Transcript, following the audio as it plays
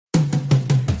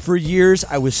For years,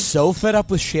 I was so fed up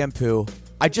with shampoo,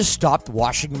 I just stopped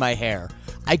washing my hair.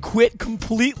 I quit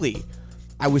completely.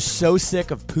 I was so sick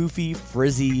of poofy,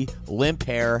 frizzy, limp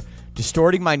hair,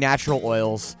 distorting my natural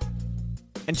oils.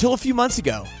 Until a few months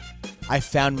ago, I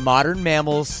found Modern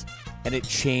Mammals, and it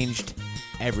changed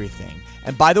everything.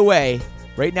 And by the way,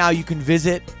 right now you can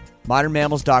visit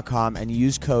modernmammals.com and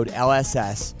use code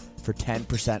LSS for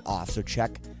 10% off. So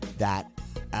check that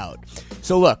out.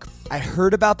 So look, I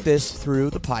heard about this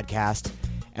through the podcast,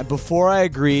 and before I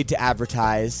agreed to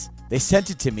advertise, they sent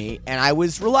it to me, and I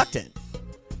was reluctant.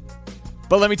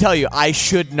 But let me tell you, I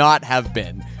should not have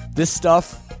been. This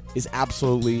stuff is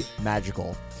absolutely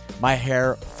magical. My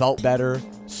hair felt better,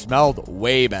 smelled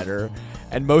way better,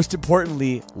 and most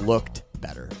importantly, looked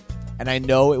better. And I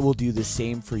know it will do the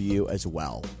same for you as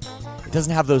well. It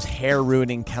doesn't have those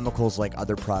hair-ruining chemicals like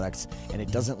other products, and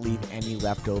it doesn't leave any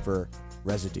leftover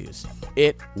residues.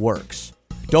 It works.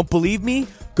 Don't believe me?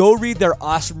 Go read their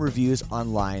awesome reviews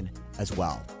online as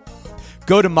well.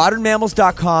 Go to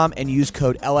modernmammals.com and use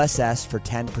code LSS for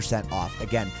 10% off.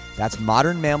 Again, that's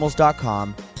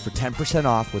modernmammals.com for 10%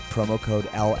 off with promo code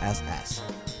LSS.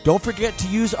 Don't forget to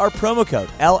use our promo code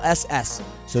LSS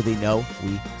so they know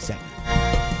we sent you.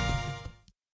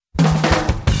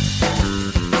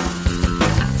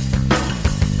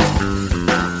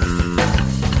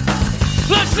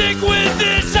 Sick with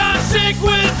this, I'm sick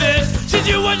with this.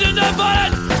 Situations I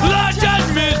find large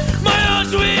judgment. My own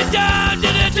sweet time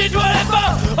didn't teach what I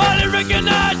found. I didn't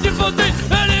recognize simple things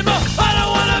anymore. I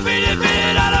don't wanna be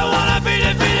defeated. I don't wanna be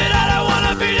defeated. I don't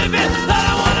wanna be defeated. I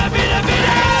don't wanna be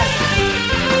defeated.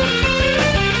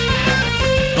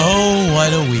 Oh,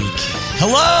 what a week.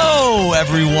 Hello,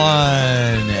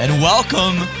 everyone, and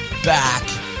welcome back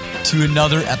to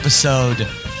another episode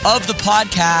of the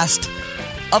podcast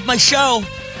of my show,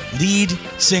 Lead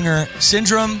Singer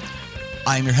Syndrome.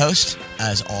 I'm your host,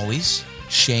 as always,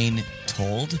 Shane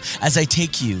Told, as I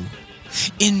take you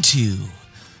into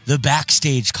the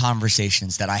backstage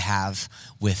conversations that I have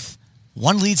with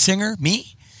one lead singer,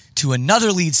 me, to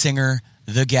another lead singer,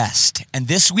 the guest. And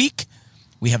this week,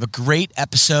 we have a great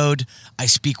episode. I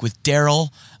speak with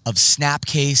Daryl of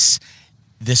Snapcase.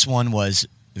 This one was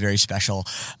very special.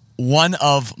 One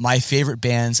of my favorite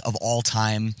bands of all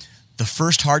time. The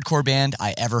first hardcore band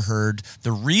I ever heard.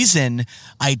 The reason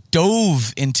I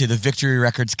dove into the Victory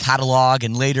Records catalog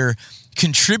and later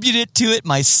contributed to it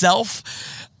myself.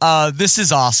 This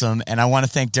is awesome, and I want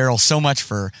to thank Daryl so much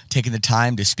for taking the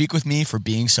time to speak with me, for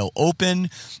being so open,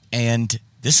 and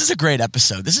this is a great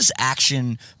episode. This is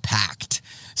action-packed,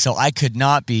 so I could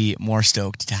not be more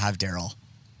stoked to have Daryl.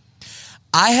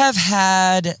 I have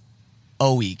had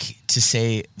a week, to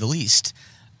say the least.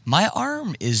 My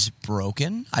arm is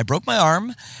broken. I broke my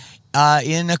arm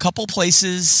in a couple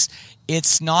places.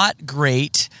 It's not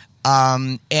great.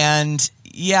 And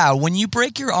yeah, when you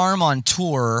break your arm on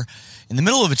tour, in the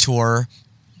middle of a tour,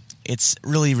 it's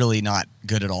really, really not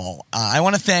good at all. I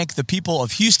want to thank the people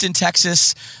of Houston,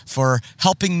 Texas for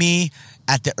helping me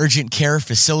at the urgent care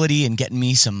facility and getting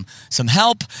me some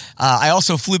help. I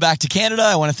also flew back to Canada.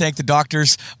 I want to thank the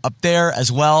doctors up there as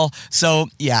well. So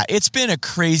yeah, it's been a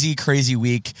crazy, crazy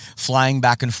week flying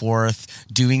back and forth,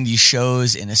 doing these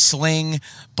shows in a sling.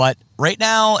 But right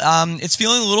now, it's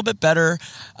feeling a little bit better.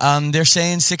 They're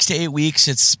saying 6 to 8 weeks.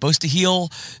 It's supposed to heal.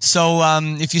 So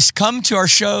if you come to our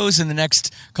shows in the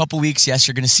next couple weeks, yes,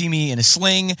 you're going to see me in a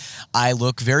sling. I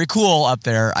look very cool up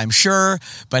there, I'm sure.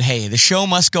 But hey, the show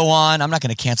must go on. I'm not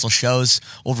going to cancel shows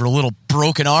over a little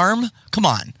broken arm. Come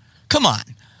on.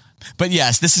 But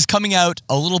yes, this is coming out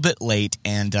a little bit late,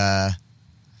 and I'm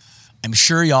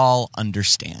sure y'all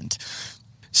understand.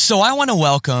 So I want to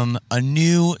welcome a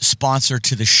new sponsor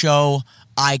to the show,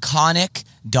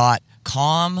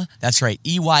 Eyeconic.com. That's right,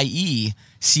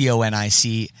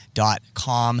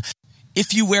 EYECONIC.com.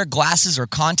 If you wear glasses or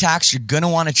contacts, you're going to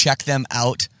want to check them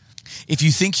out. If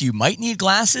you think you might need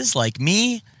glasses like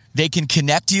me, they can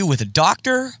connect you with a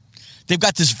doctor. They've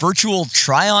got this virtual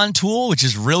try-on tool, which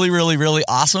is really, really, really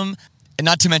awesome. And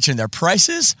not to mention their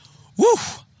prices. Woo!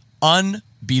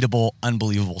 Unbeatable,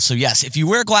 unbelievable. So yes, if you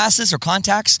wear glasses or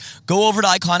contacts, go over to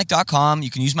Eyeconic.com. You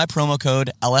can use my promo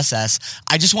code LSS.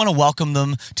 I just want to welcome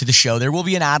them to the show. There will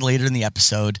be an ad later in the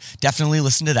episode. Definitely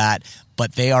listen to that.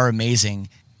 But they are amazing.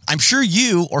 I'm sure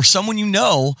you or someone you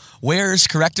know wears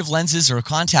corrective lenses or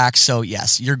contacts. So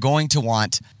yes, you're going to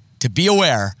want to be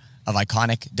aware of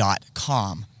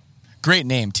Eyeconic.com. Great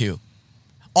name too.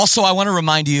 Also, I want to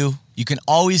remind you, you can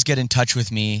always get in touch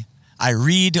with me. I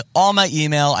read all my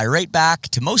email. I write back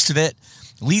to most of it.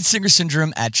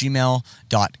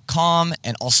 leadsingersyndrome@gmail.com.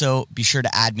 And also be sure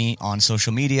to add me on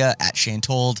social media at Shane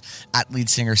Told, at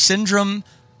leadsingersyndrome.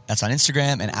 That's on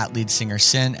Instagram, and at Lead Singer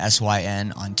Syn,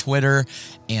 SYN, on Twitter.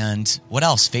 And what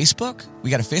else? Facebook? We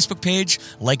got a Facebook page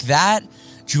like that.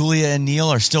 Julia and Neil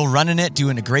are still running it,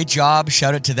 doing a great job.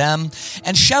 Shout out to them.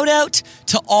 And shout out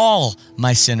to all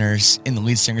my sinners in the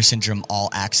Lead Singer Syndrome All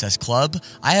Access Club.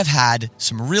 I have had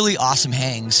some really awesome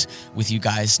hangs with you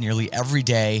guys nearly every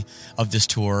day of this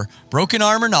tour. Broken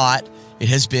arm or not, it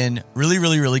has been really,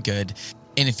 really, really good.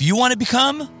 And if you want to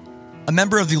become a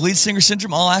member of the Lead Singer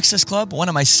Syndrome All Access Club, one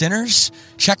of my sinners,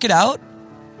 check it out.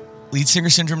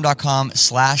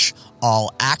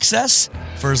 leadsingersyndrome.com/all access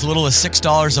for as little as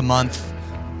 $6 a month.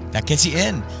 That gets you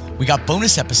in. We got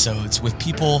bonus episodes with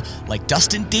people like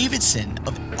Dustin Davidson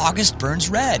of August Burns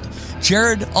Red,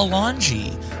 Jared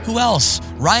Alonji, who else?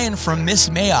 Ryan from Miss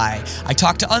May I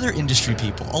talked to other industry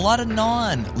people, a lot of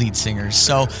non-lead singers.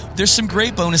 So there's some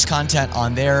great bonus content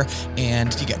on there,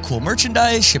 and you get cool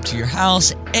merchandise shipped to your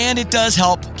house, and it does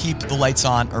help keep the lights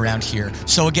on around here.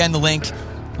 So again, the link,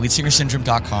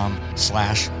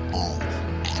 leadsingersyndrome.com/all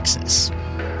access.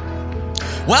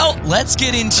 Well, let's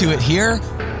get into it here.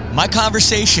 My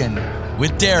conversation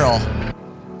with Daryl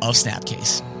of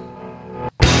Snapcase.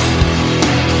 The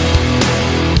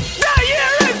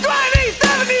year is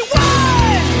 2071.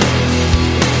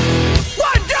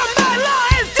 What of my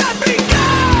life has just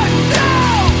begun to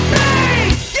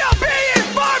be. You'll be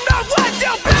informed of what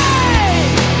you'll be,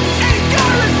 and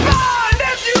correspond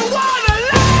if you want to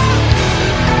live.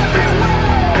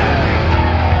 Everywhere,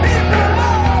 people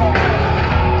move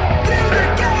to the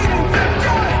cadence of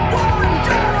just one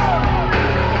drum.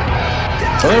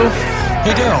 Hello.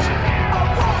 Hey, Daryl.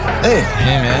 Hey.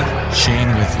 Hey, man.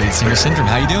 Shane with Lead Singer Syndrome.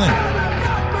 How you doing?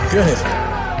 Good.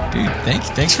 Dude,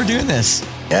 thanks for doing this.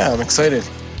 Yeah, I'm excited.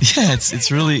 Yeah, it's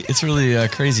really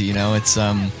crazy. You know, it's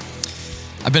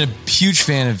I've been a huge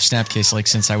fan of Snapcase like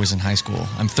since I was in high school.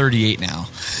 I'm 38 now,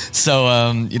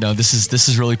 so you know, this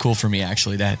is really cool for me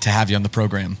actually to have you on the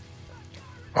program.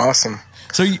 Awesome.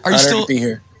 So are you Honored still? to be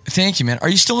here. Thank you, man. Are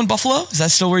you still in Buffalo? Is that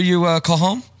still where you call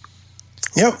home?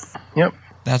 Yep.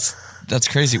 That's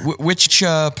crazy. Which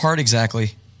part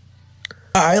exactly?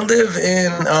 I live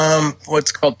in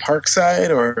what's called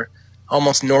Parkside, or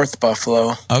almost North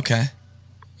Buffalo. Okay,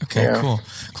 Yeah. cool.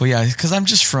 Yeah, because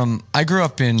I grew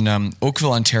up in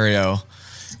Oakville, Ontario,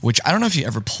 which I don't know if you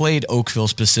ever played Oakville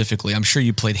specifically. I'm sure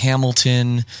you played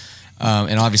Hamilton,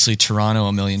 and obviously Toronto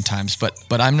a million times, but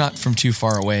I'm not from too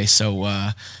far away, so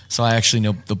I actually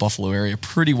know the Buffalo area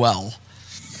pretty well.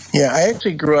 Yeah, I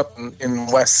actually grew up in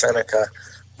West Seneca,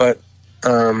 but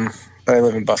I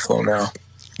live in Buffalo now.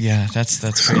 Yeah, that's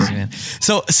crazy, man.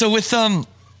 So with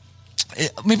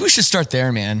maybe we should start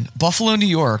there, man. Buffalo, New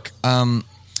York.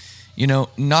 You know,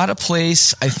 not a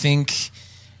place I think,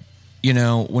 you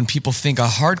know, when people think of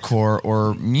hardcore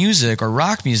or music or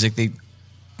rock music, they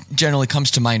generally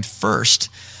comes to mind first.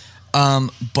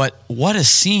 But what a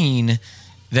scene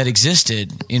that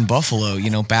existed in Buffalo, you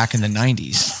know, back in the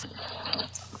 90s.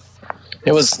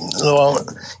 It was, well,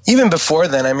 even before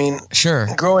then. I mean, Sure.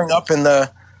 growing up in the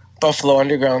Buffalo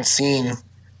underground scene,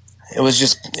 it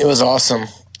was awesome.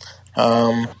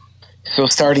 So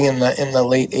starting in the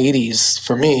late 80s,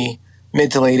 for me,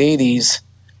 mid to late 80s,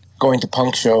 going to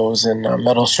punk shows and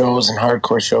metal shows and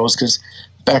hardcore shows, because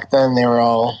back then they were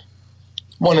all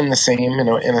one and the same, you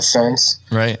know, in a sense.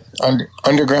 Right.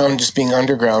 Underground just being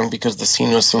underground because the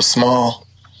scene was so small.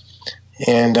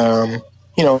 And,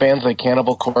 you know, bands like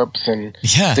Cannibal Corpse and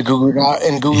Yeah. the Goo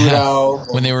Goo Dolls.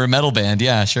 When they were a metal band,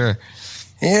 yeah, sure.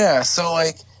 Yeah, so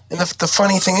like, and the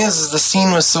funny thing is the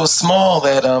scene was so small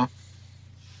that,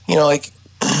 you know, like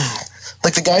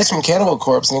the guys from Cannibal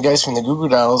Corpse and the guys from the Goo Goo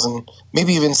Dolls, and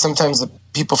maybe even sometimes the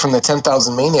people from the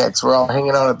 10,000 Maniacs were all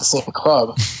hanging out at the same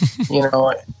club, you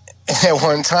know, at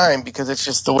one time, because it's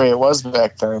just the way it was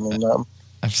back then. And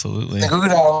Absolutely. the Goo Goo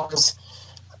Dolls,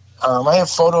 I have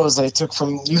photos that I took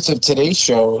from Youth of Today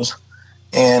shows,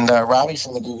 and Robbie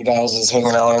from the Goo Goo Dolls is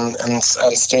hanging out on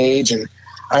stage, and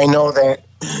I know that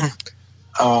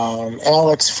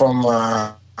Alex from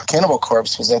Cannibal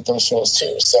Corpse was at those shows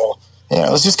too. So yeah,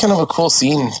 it was just kind of a cool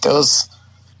scene. That was,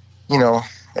 you know,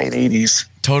 late 80s.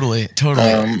 Totally.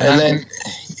 And then,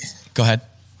 Go ahead.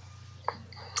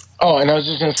 oh, and I was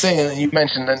just going to say, you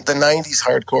mentioned the 90s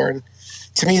hardcore, and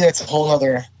to me that's a whole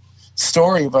other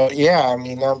story. But yeah, I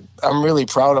mean, I'm really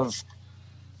proud of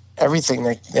everything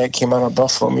that came out of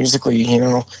Buffalo musically, you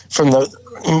know, from the,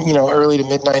 you know, early to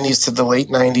mid 90s to the late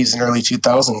 90s and early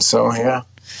 2000s. So yeah.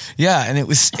 Yeah,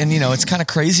 and you know, it's kind of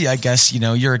crazy, I guess, you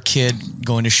know, you're a kid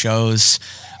going to shows.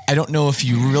 I don't know if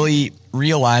you really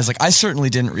realize, like I certainly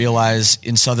didn't realize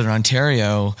in Southern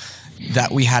Ontario,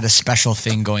 that we had a special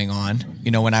thing going on,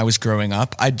 you know, when I was growing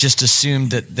up. I just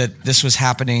assumed that this was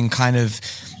happening kind of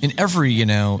in every, you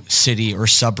know, city or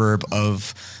suburb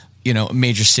of, you know, a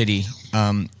major city,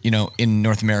 you know, in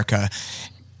North America.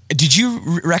 Did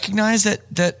you recognize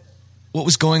that what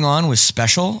was going on was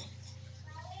special?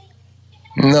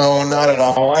 No, not at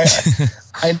all.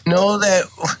 I know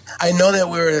that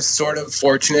we were sort of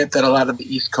fortunate that a lot of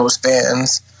the East Coast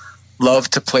bands love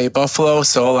to play Buffalo,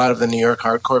 so a lot of the New York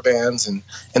hardcore bands and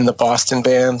the Boston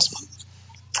bands.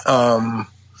 But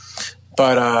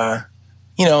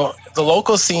you know, the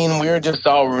local scene, we were just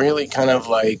all really kind of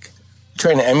like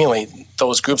trying to emulate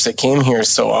those groups that came here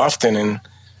so often, and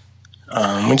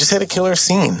we just had a killer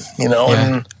scene, you know. Yeah.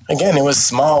 And again, it was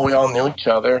small; we all knew each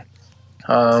other.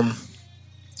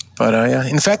 But yeah,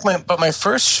 in fact, my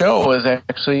first show was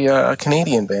actually a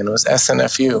Canadian band. It was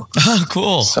SNFU. Oh,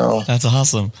 cool! So that's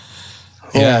awesome.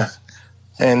 Yeah.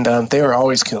 And they were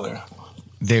always killer.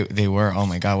 They were. Oh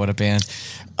my God, what a band!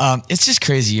 It's just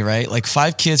crazy, right? Like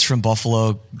 5 kids from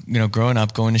Buffalo, you know, growing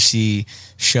up, going to see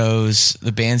shows,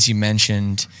 the bands you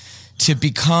mentioned, to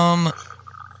become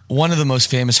one of the most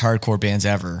famous hardcore bands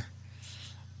ever.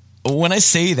 When I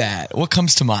say that, what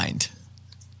comes to mind?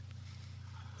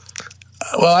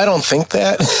 Well, I don't think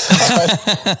that.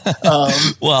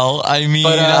 Well, I mean,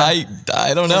 but, I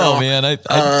don't know, man. I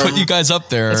put you guys up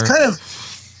there. It's kind of,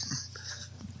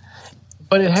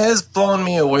 but it has blown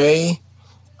me away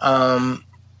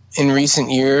in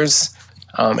recent years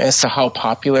as to how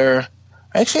popular,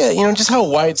 actually, you know, just how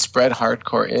widespread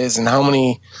hardcore is and how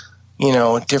many, you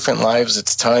know, different lives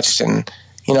it's touched. And,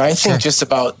 you know, I think just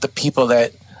about the people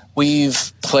that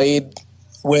we've played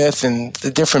with and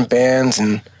the different bands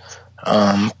and,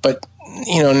 but,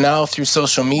 you know, now through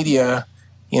social media,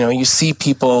 you know, you see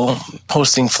people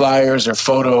posting flyers or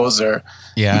photos or,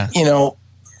 you know,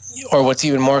 or what's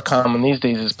even more common these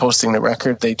days is posting the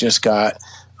record they just got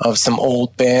of some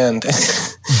old band.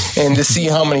 And to see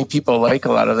how many people like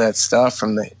a lot of that stuff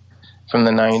from the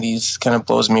 90s kind of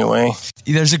blows me away.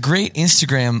 There's a great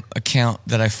Instagram account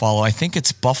that I follow. I think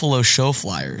it's Buffalo Show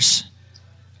Flyers.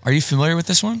 Are you familiar with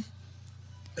this one?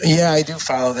 Yeah, I do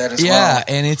follow that as well. Yeah,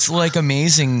 and it's like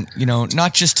amazing, you know,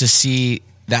 not just to see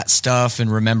that stuff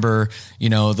and remember, you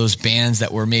know, those bands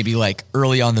that were maybe like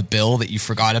early on the bill that you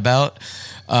forgot about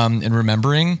and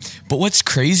remembering. But what's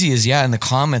crazy is, in the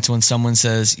comments when someone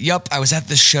says, yep, I was at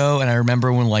this show and I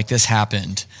remember when like this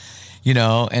happened, you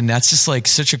know, and that's just like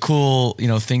such a cool, you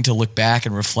know, thing to look back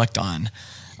and reflect on.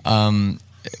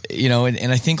 You know,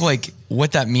 and I think like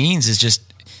what that means is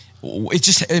it's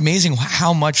just amazing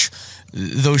how much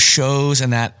those shows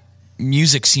and that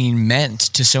music scene meant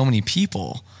to so many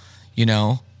people, you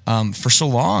know, for so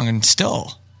long and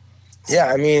still. Yeah,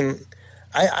 I mean,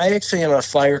 I actually am a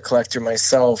flyer collector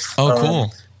myself. Oh,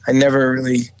 cool. I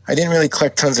didn't really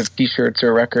collect tons of t-shirts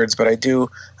or records, but I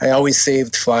always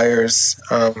saved flyers.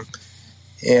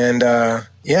 And I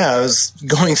was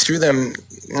going through them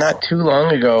not too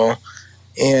long ago,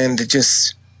 and it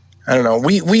just, I don't know,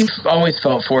 we've always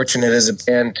felt fortunate as a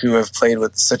band to have played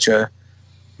with such a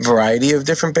variety of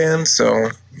different bands.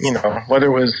 So, you know, whether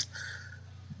it was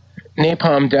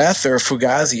Napalm Death or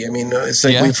Fugazi, I mean, it's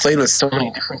like we've played with so many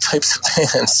different types of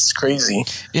bands. It's crazy.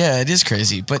 Yeah, it is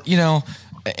crazy. But, you know,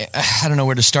 I don't know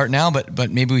where to start now, but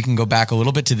maybe we can go back a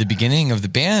little bit to the beginning of the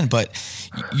band. But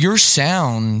your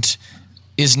sound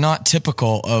is not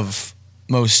typical of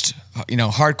most, you know,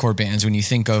 hardcore bands. When you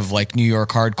think of like New York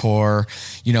hardcore,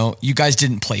 you know, you guys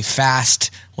didn't play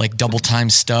fast, like double time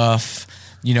stuff.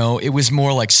 You know, it was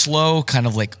more like slow, kind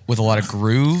of like with a lot of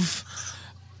groove,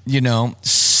 you know,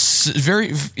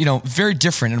 very, you know, very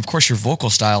different. And of course your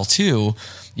vocal style too,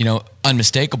 you know,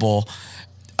 unmistakable.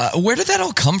 Where did that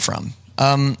all come from?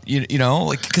 You know,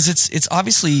 like, cause it's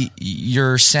obviously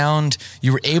your sound,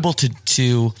 you were able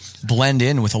to blend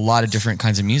in with a lot of different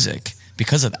kinds of music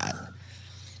because of that.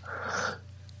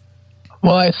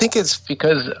 Well, I think it's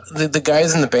because the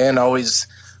guys in the band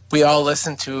we all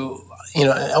listen to, you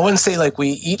know, I wouldn't say like we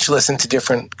each listen to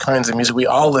different kinds of music. We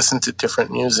all listen to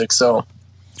different music. So,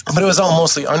 but it was all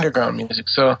mostly underground music.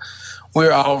 So we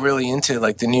were all really into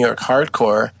like the New York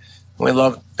hardcore. We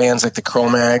loved bands like the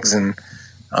Cro-Mags and,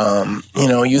 you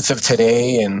know, Youth of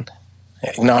Today and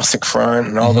Agnostic Front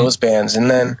and all those bands. And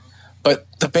then, but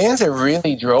the bands that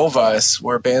really drove us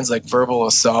were bands like Verbal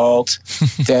Assault,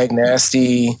 Dag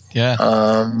Nasty, you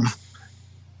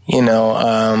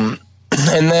know,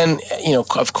 and then, you know,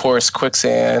 of course,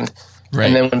 Quicksand. Right.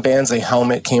 And then when bands like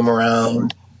Helmet came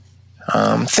around,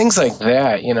 things like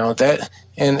that, you know, that,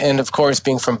 and of course,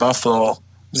 being from Buffalo,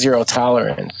 Zero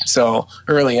Tolerance. So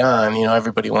early on, you know,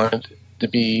 everybody wanted to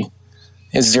be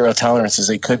as zero tolerance as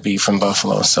they could be from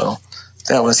Buffalo. So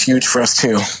that was huge for us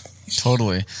too.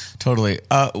 Totally.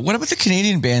 What about the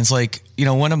Canadian bands? Like,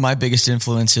 one of my biggest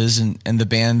influences and the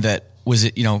band that was,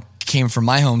 came from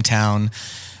my hometown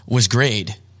was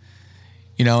Grade.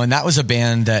 And that was a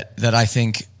band that I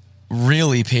think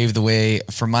really paved the way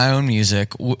for my own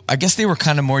music. I guess they were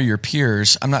kind of more your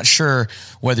peers. I'm not sure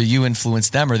whether you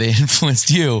influenced them or they influenced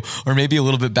you, or maybe a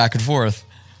little bit back and forth.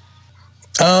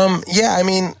 Yeah, I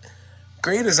mean,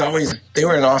 Grade they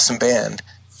were an awesome band.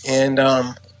 And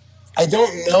I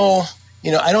don't know,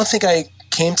 I don't think I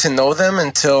came to know them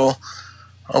until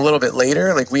a little bit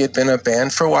later. Like, we had been a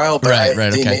band for a while, but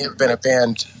they may have been a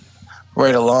band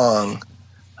right along.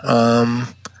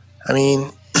 I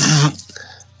mean,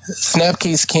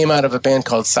 Snapcase came out of a band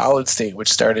called Solid State,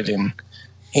 which started in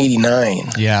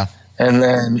 '89. Yeah. And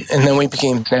then we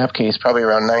became Snapcase probably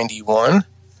around 91.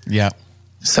 Yeah.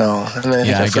 So, and then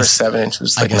I think our first 7-inch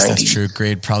was like 90. That's true.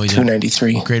 Grade probably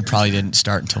 293. Grade probably didn't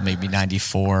start until maybe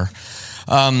 94.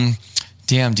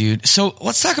 Damn, dude. So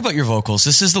let's talk about your vocals.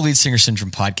 This is the Lead Singer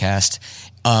Syndrome podcast.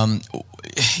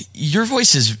 Your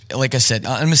voice is, like I said,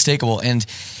 unmistakable. And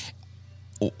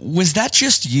was that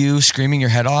just you screaming your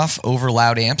head off over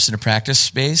loud amps in a practice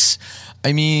space?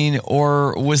 I mean,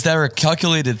 or was there a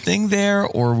calculated thing there,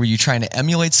 or were you trying to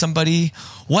emulate somebody?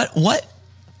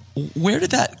 Where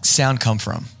did that sound come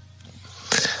from?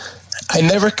 I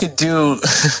never could do,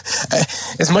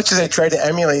 as much as I tried to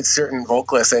emulate certain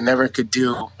vocalists, I never could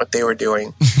do what they were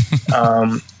doing.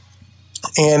 And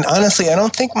honestly, I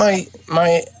don't think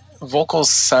my vocal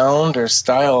sound or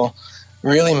style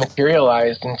really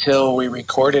materialized until we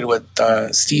recorded with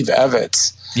Steve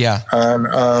Evans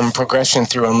on Progression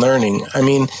Through Unlearning. I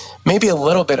mean, maybe a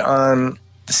little bit on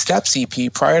the Steps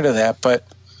EP prior to that, but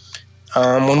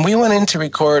when we went in to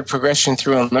record Progression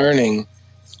Through Unlearning,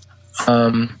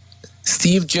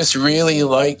 Steve just really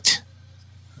liked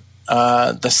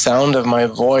the sound of my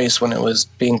voice when it was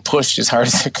being pushed as hard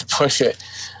as I could push it,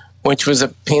 which was a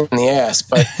pain in the ass.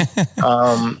 But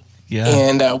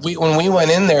and when we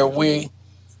went in there,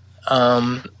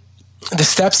 the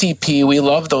Steps EP, we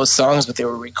loved those songs, but they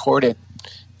were recorded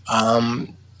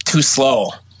too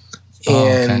slow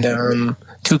and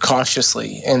too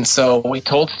cautiously. And so we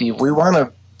told Steve, we want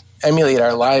to emulate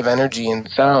our live energy and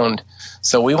sound,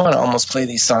 so we want to almost play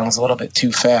these songs a little bit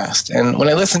too fast. And when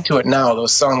I listen to it now,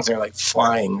 those songs are like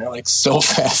flying. They're like so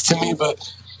fast to me,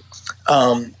 but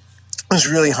it was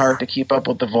really hard to keep up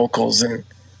with the vocals.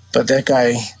 But that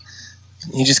guy,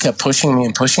 he just kept pushing me.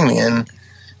 And,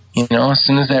 as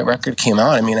soon as that record came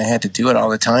out, I mean, I had to do it all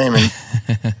the time, and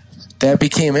that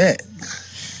became it.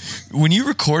 When you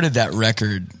recorded that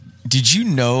record, did you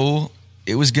know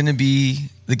it was going to be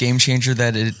the game changer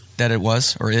that it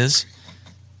was or is?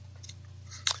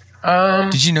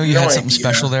 Did you know you had something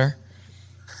special there?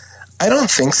 I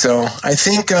don't think so. I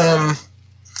think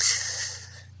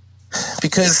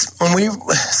because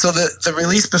the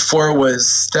release before was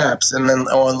Steps, and then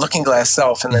Looking Glass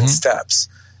Self, and then Steps,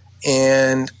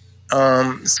 and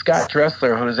Scott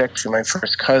Dressler, who was actually my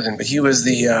first cousin, but he was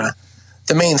the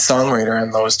main songwriter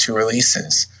on those two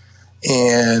releases.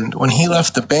 And when he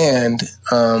left the band,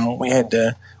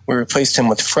 we replaced him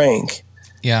with Frank.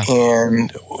 Yeah.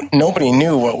 And nobody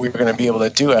knew what we were going to be able to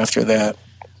do after that.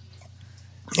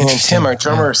 And Tim, our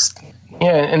drummer,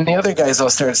 and the other guys all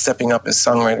started stepping up as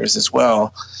songwriters as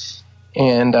well.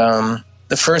 And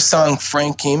the first song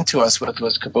Frank came to us with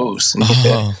was Caboose. And he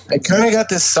said, I kind of got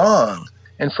this song.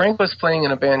 And Frank was playing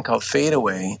in a band called Fade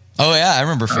Away. Oh, yeah, I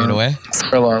remember Fade Away.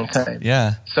 For a long time.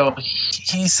 Yeah. So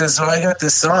he says, well, I got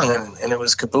this song, and it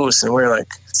was Caboose. And we're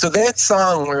like, so that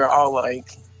song, we were all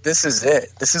like, this is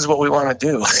it. This is what we want to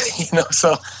do.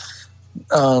 So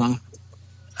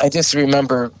I just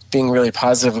remember being really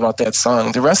positive about that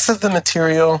song. The rest of the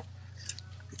material,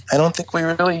 I don't think we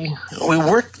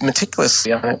worked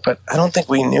meticulously on it, but I don't think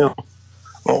we knew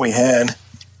what we had.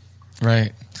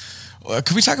 Right.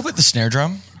 Could we talk about the snare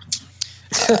drum?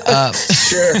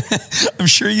 Sure. I'm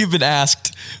sure you've been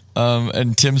asked,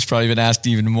 and Tim's probably been asked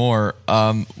even more.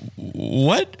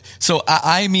 What? So,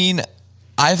 I mean,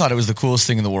 I thought it was the coolest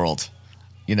thing in the world.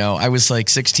 I was like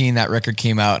 16, that record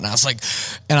came out, and I was like,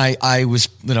 and I was,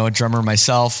 a drummer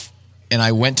myself, and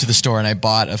I went to the store and I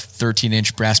bought a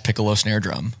 13-inch brass piccolo snare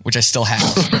drum, which I still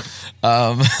have,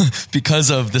 because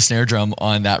of the snare drum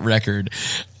on that record.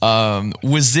 How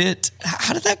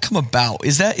did that come about?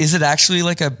 Is it actually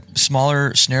like a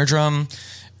smaller snare drum?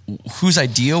 Whose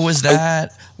idea was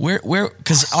that?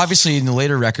 Because obviously in the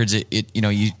later records,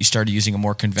 you started using a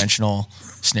more conventional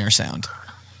snare sound.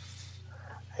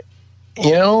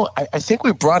 I think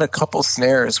we brought a couple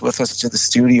snares with us to the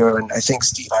studio, and I think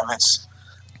Steve Evans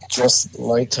just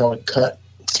liked how it cut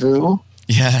through.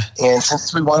 Yeah. And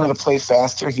since we wanted to play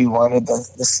faster, he wanted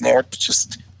the snare to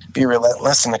just be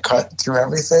relentless and to cut through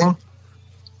everything.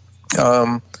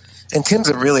 And Tim's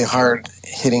a really hard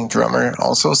hitting drummer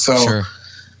also, so Sure.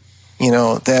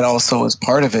 That also was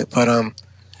part of it. But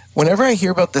whenever I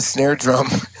hear about the snare drum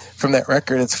from that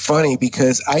record, it's funny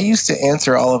because I used to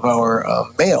answer all of our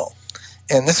mail.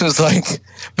 And this was like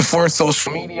before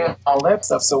social media, all that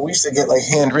stuff. So we used to get like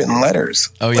handwritten letters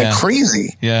like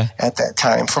crazy at that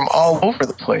time from all over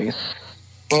the place.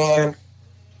 And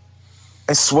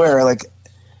I swear, like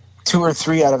 2 or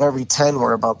 3 out of every 10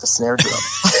 were about the snare drum.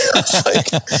 It's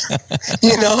like, it's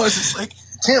just like,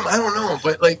 Tim, I don't know,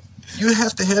 but like you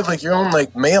have to have like your own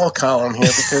like mail column here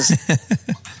because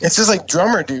it's just like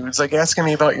drummer dudes like asking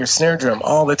me about your snare drum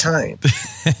all the time.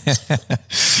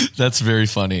 That's very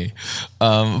funny.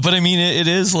 But I mean, it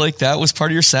is like that was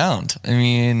part of your sound. I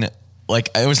mean, like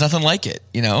it was nothing like it.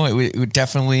 It would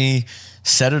definitely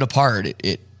set it apart.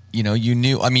 You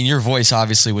knew. I mean, your voice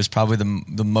obviously was probably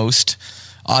the most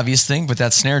obvious thing, but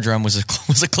that snare drum was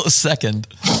a close second.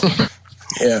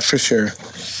 Yeah, for sure.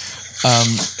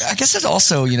 I guess it's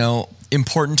also,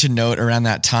 important to note around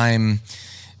that time,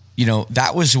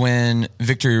 that was when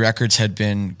Victory Records had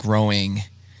been growing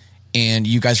and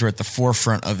you guys were at the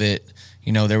forefront of it.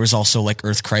 There was also like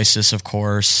Earth Crisis, of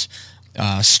course,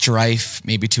 Strife,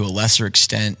 maybe to a lesser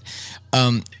extent.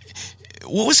 What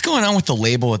was going on with the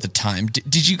label at the time?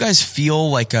 Did you guys feel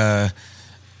like a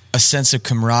sense of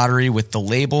camaraderie with the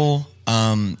label?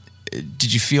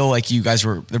 Did you feel like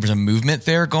there was a movement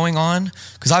there going on?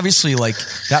 Because obviously, like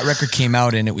that record came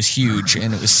out and it was huge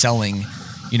and it was selling,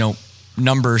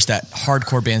 numbers that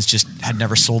hardcore bands just had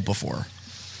never sold before.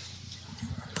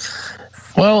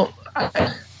 Well,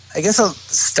 I guess I'll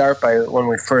start by when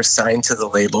we first signed to the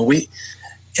label.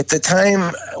 At the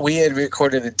time, we had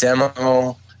recorded a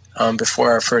demo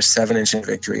before our first 7-inch in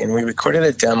Victory, and we recorded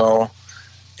a demo.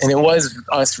 And it was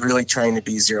us really trying to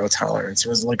be Zero Tolerance. It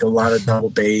was like a lot of double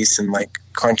bass and like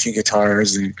crunchy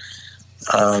guitars. And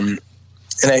I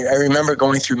remember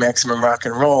going through Maximum Rock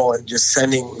and Roll and just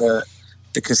sending the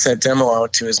cassette demo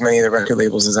out to as many of the record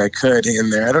labels as I could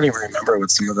in there. I don't even remember what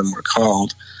some of them were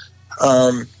called.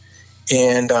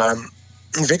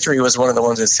 Victory was one of the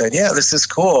ones that said, yeah, this is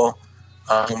cool.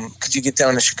 Could you get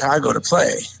down to Chicago to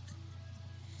play?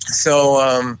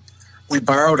 So we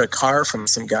borrowed a car from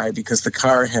some guy because the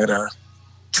car had a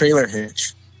trailer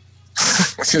hitch,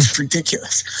 which is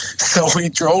ridiculous. So we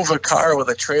drove a car with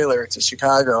a trailer to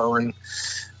Chicago and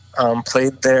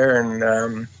played there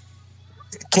and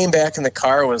came back and the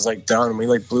car was like done. We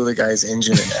like blew the guy's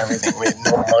engine and everything. We had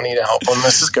no money to help him.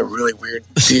 This is a really weird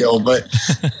deal. But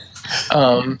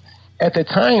at the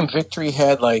time, Victory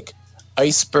had like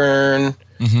Iceburn,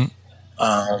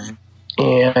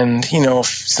 and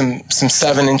some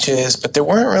 7 inches, but there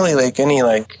weren't really like any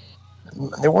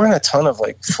there weren't a ton of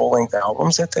like full length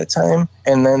albums at that time.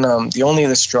 And then the Only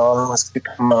the Strong was to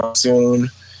come out soon,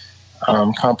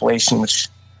 compilation, which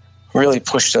really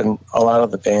pushed a lot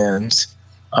of the bands.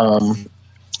 And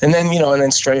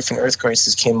then Strife and Earth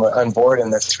Crisis came on board,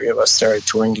 and the three of us started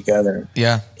touring together.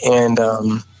 Yeah, and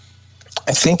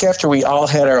I think after we all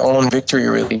had our own Victory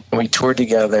release, we toured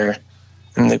together.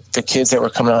 And the kids that were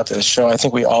coming out to the show, I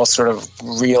think we all sort of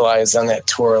realized on that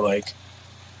tour, like,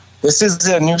 this is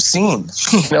a new scene.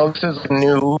 This is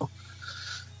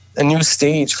a new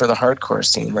stage for the hardcore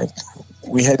scene. Like,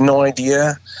 we had no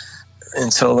idea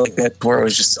until like that tour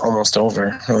was just almost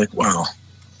over. We're like, wow.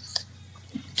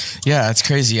 Yeah, it's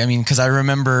crazy. I mean, because I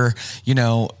remember,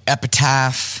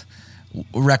 Epitaph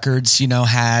Records,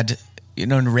 had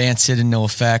Rancid and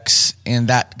NoFX, and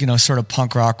that sort of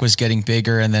punk rock was getting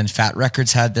bigger, and then Fat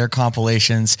Records had their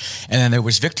compilations, and then there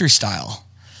was Victory Style,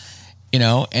 and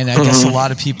I guess a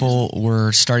lot of people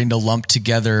were starting to lump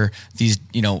together these,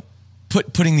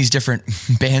 putting these different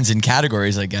bands in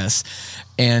categories, I guess,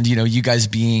 and you guys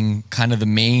being kind of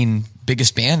the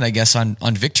biggest band, I guess,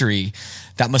 on Victory,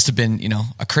 that must have been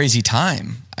a crazy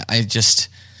time. I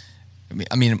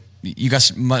mean, you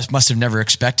guys must have never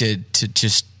expected to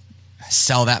just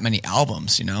sell that many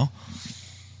albums, We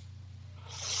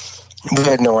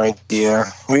had no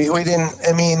idea. We didn't.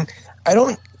 I mean,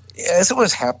 as it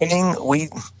was happening, we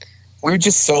were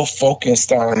just so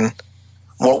focused on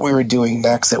what we were doing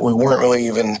next that we weren't really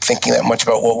even thinking that much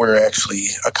about what we were actually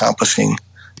accomplishing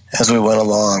as we went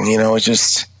along. It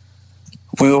just,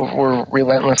 we were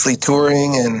relentlessly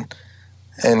touring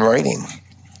and writing.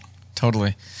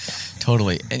 Totally.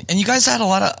 And you guys had a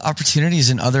lot of opportunities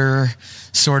in other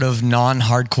sort of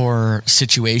non-hardcore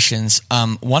situations.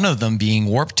 One of them being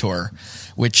Warped Tour,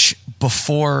 which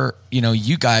before,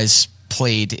 you guys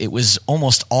played, it was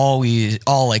almost all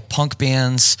like punk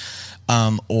bands.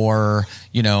 or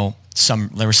there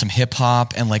was some hip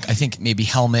hop, and like I think maybe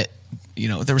Helmet.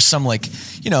 There was some but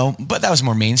that was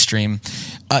more mainstream.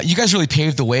 You guys really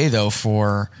paved the way though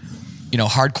for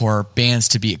hardcore bands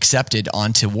to be accepted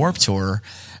onto Warped Tour.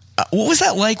 What was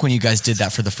that like when you guys did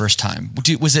that for the first time?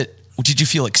 Did you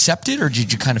feel accepted, or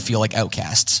did you kind of feel like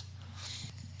outcasts?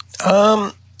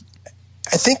 I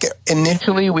think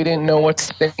initially we didn't know what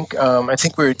to think. I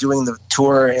think we were doing the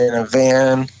tour in a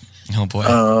van. Oh boy.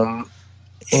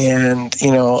 And a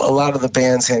lot of the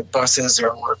bands had buses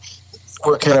or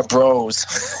were kind of bros.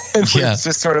 And Yeah. it's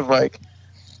just sort of like,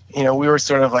 we were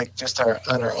sort of like just on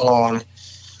our own.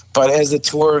 But as the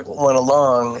tour went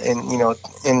along, and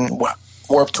in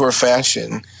Warped Tour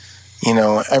fashion,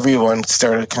 everyone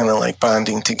started kind of like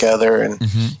bonding together, and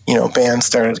bands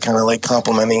started kind of like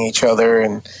complimenting each other,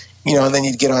 and then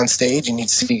you'd get on stage and you'd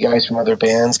see guys from other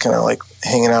bands kind of like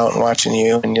hanging out and watching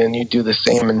you, and then you'd do the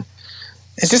same, and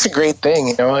it's just a great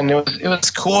thing, and it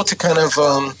was cool to kind of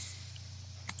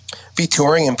be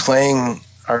touring and playing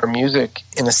our music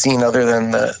in a scene other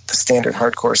than the standard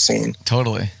hardcore scene.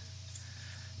 Totally.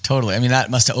 I mean, that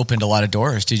must have opened a lot of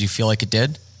doors. Did you feel like it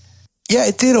did? Yeah,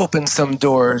 it did open some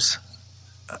doors,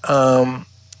 but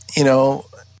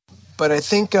I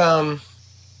think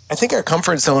our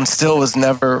comfort zone still was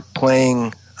never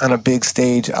playing on a big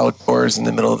stage outdoors in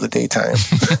the middle of the daytime.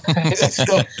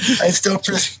 I still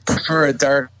prefer a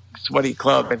dark, sweaty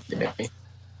club.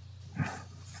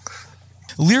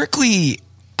 Lyrically,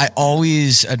 I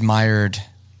always admired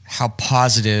how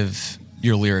positive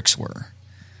your lyrics were.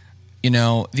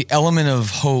 The element of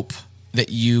hope that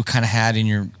you kind of had in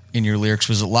your lyrics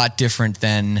was a lot different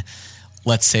than,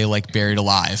 let's say, like Buried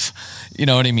Alive. You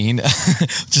know what I mean?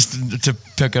 Just to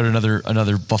pick out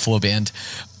another Buffalo band.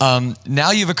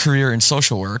 Now you have a career in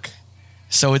social work,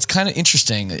 so it's kind of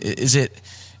interesting. Is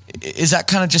that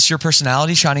kind of just your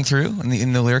personality shining through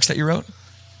in the lyrics that you wrote?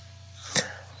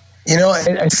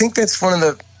 I think that's one of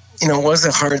the, was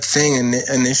a hard thing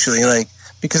initially, like,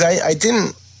 because I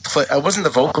didn't play, I wasn't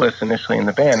the vocalist initially in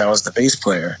the band. I was the bass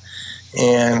player.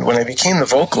 And when I became the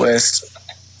vocalist,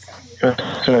 it was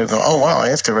sort of, oh wow, I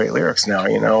have to write lyrics now,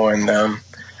 and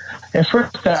at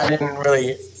first I didn't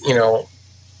really,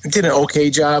 did an okay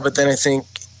job, but then I think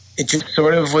it just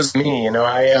sort of was me, and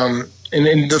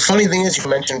the funny thing is, you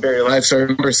mentioned Buried Alive, so I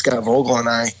remember Scott Vogel and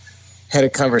I had a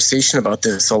conversation about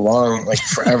this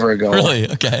forever ago.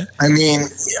 Really? Okay. I mean,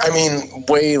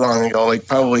 way long ago, like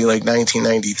probably like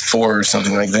 1994 or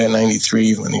something like that,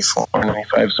 93, 94,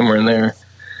 95, somewhere in there.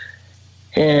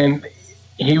 And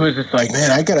he was just like,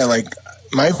 man, I gotta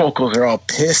my vocals are all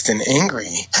pissed and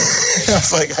angry. I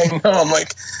was like, I know. I'm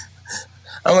like,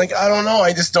 I don't know.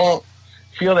 I just don't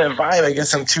feel that vibe. I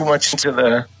guess I'm too much into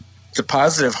the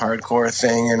positive hardcore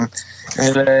thing.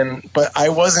 And then, but I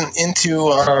wasn't into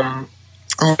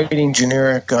writing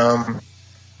generic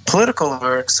political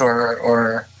lyrics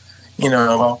or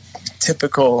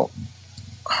typical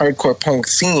hardcore punk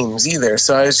themes either.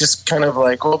 So I was just kind of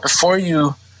like, well, before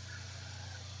you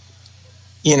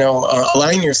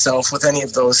align yourself with any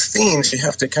of those themes, you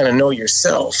have to kind of know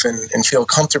yourself and feel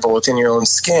comfortable within your own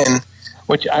skin,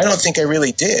 which I don't think I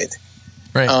really did.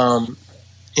 Right.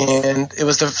 And it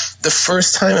was the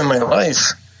first time in my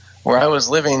life where I was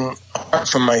living apart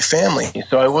from my family.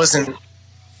 So I wasn't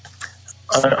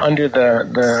under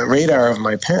the radar of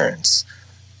my parents,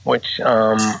 which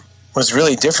was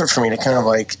really different for me to kind of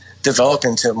develop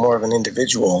into more of an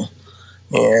individual.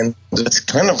 And that's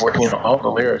kind of where all the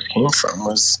lyrics came from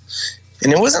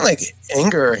and it wasn't like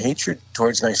anger or hatred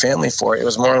towards my family for it. It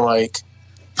was more like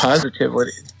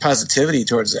positivity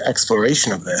towards the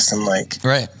exploration of this and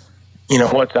right.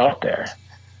 What's out there.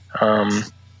 And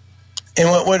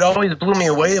what always blew me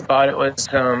away about it was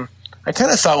I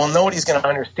kind of thought, well, nobody's going to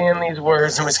understand these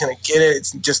words. Nobody's going to get it.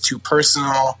 It's just too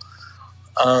personal.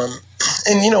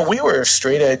 And we were a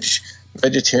straight edge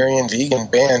vegetarian, vegan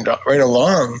band right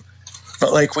along.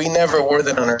 But we never wore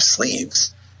that on our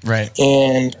sleeves. Right.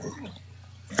 And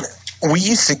we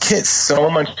used to get so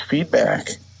much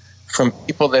feedback from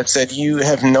people that said, you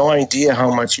have no idea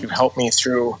how much you've helped me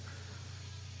through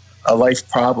a life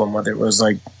problem, whether it was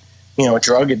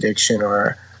drug addiction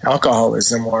or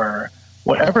alcoholism or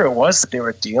whatever it was that they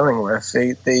were dealing with.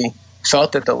 They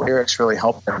felt that the lyrics really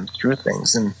helped them through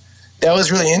things. And that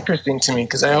was really interesting to me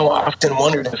because I often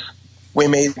wondered if we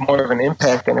made more of an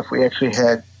impact than if we actually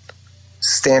had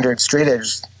standard straight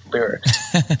edge lyrics.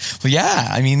 Well, yeah,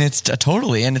 I mean, it's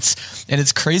totally, and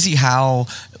it's crazy how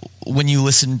when you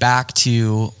listen back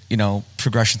to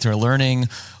Progression Through Learning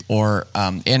or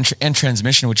and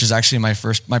Transmission, which is actually my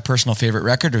personal favorite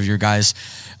record of your guys,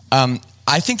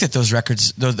 I think that those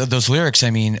records, those lyrics, I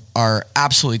mean, are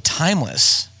absolutely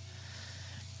timeless.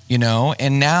 You know,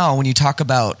 and now when you talk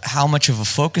about how much of a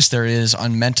focus there is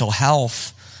on mental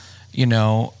health, you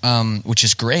know, which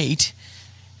is great,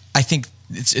 I think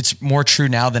it's more true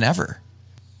now than ever.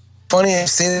 Funny I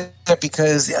say that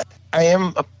because I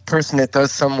am a person that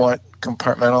does somewhat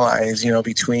compartmentalize, you know,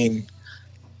 between,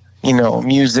 you know,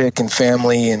 music and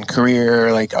family and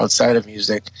career, like outside of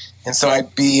music. And so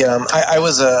I'd be, I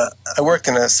worked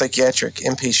in a psychiatric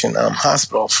inpatient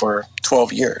hospital for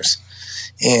 12 years.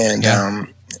 And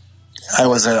I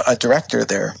was a director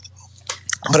there.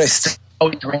 But I still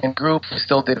ran groups, I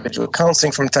still did individual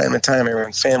counseling from time to time. I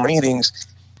ran family meetings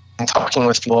and talking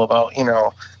with people about, you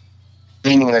know,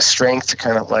 gaining the strength to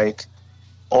kind of like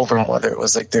over whether it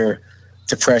was like their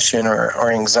depression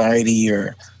or anxiety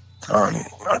or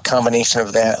a combination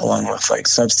of that along with like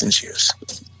substance use.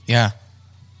 Yeah.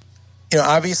 You know,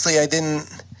 obviously I didn't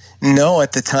know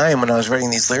at the time when I was writing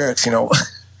these lyrics, you know,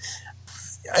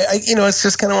 you know, it's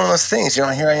just kind of one of those things, you know,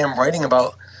 here I am writing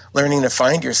about learning to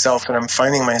find yourself, and I'm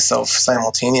finding myself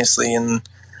simultaneously. And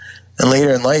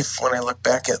later in life, when I look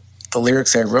back at the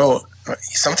lyrics I wrote,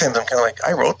 sometimes I'm kind of like,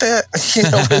 I wrote that, you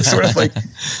know, it's sort of like,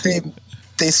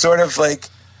 they sort of like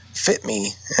fit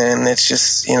me. And it's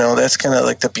just, you know, that's kind of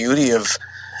like the beauty of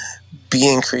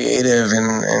being creative.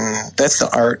 And that's the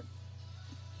art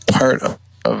part of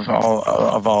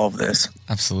all of this.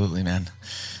 Absolutely, man.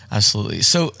 Absolutely.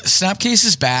 So Snapcase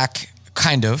is back,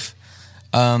 kind of.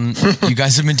 You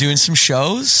guys have been doing some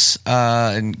shows,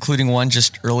 including one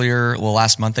just earlier, well,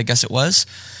 last month, I guess it was.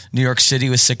 New York City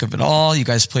was Sick of It All. You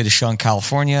guys played a show in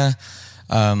California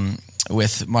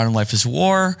with Modern Life is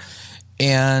War.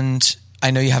 And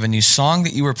I know you have a new song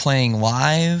that you were playing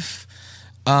live.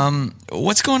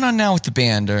 What's going on now with the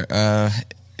band?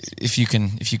 If you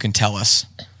can tell us.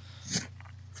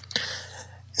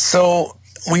 So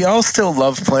we all still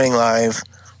love playing live.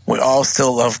 We all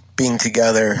still love being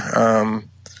together.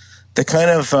 The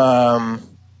kind of,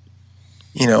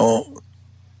 you know,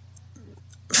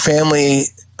 family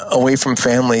away from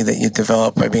family that you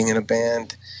develop by being in a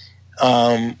band.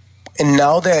 And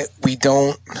now that we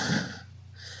don't,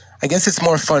 I guess it's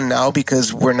more fun now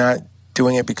because we're not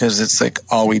doing it because it's like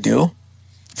all we do.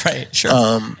 Right,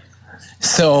 sure.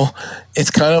 So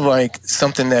it's kind of like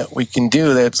something that we can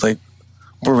do that's like,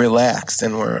 we're relaxed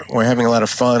and we're having a lot of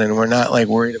fun, and we're not like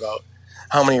worried about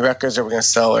how many records are we going to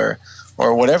sell or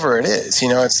whatever it is. You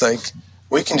know, it's like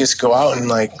we can just go out and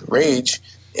like rage,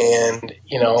 and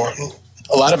you know,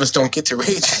 a lot of us don't get to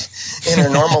rage in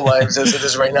our normal lives as it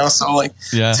is right now. So like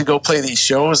to go play these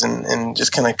shows and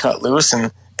just kind of cut loose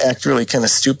and act really kind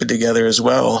of stupid together as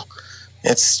well.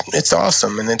 It's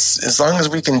awesome, and it's as long as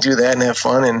we can do that and have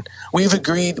fun. And we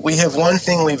have one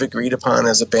thing we've agreed upon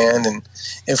as a band, and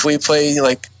if we play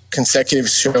like consecutive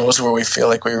shows where we feel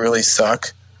like we really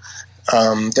suck,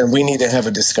 then we need to have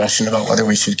a discussion about whether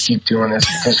we should keep doing this,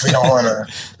 because we don't want to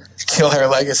kill our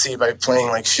legacy by playing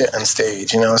like shit on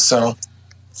stage, you know. So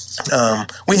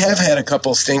we have had a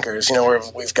couple stinkers, you know, where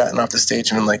we've gotten off the stage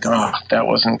and been like, oh, that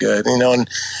wasn't good, you know, and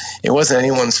it wasn't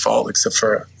anyone's fault except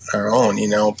for our own, you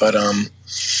know. But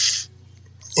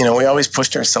you know, we always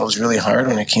pushed ourselves really hard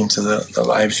when it came to the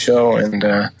live show. And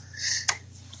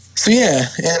so yeah,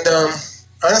 and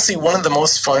honestly, one of the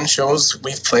most fun shows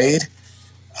we've played,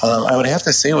 I would have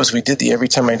to say, was we did the Every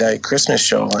Time I Die Christmas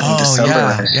show in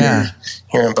December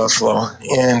here in Buffalo,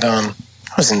 and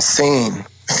it was insane.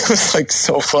 It was like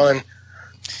so fun.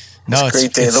 No, it's a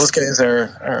great day. Those guys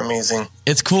are amazing.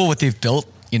 It's cool what they've built,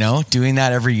 you know, doing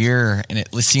that every year. And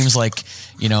it seems like,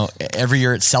 you know, every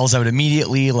year it sells out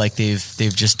immediately. Like they've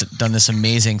just done this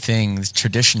amazing thing, this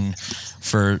tradition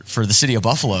for the city of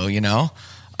Buffalo, you know.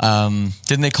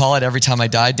 Didn't they call it Every Time I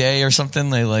Die Day or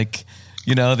something? They like,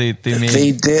 you know, they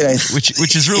did,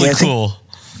 which is really cool.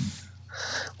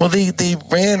 Well, they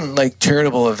ran like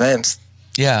charitable events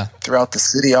throughout the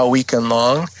city all weekend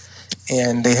long,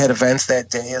 and they had events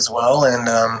that day as well. And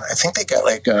I think they got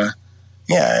like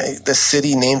the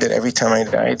city named it Every Time I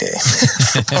Die Day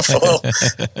for Buffalo.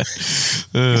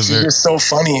 It's just so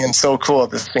funny and so cool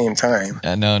at the same time.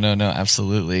 No,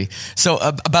 absolutely. So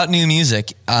about new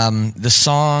music, the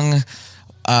song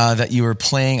that you were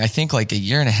playing, I think like a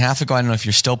year and a half ago, I don't know if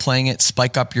you're still playing it,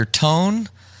 Spike Up Your Tone.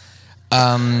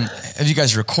 Have you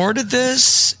guys recorded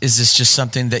this? Is this just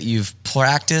something that you've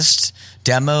practiced,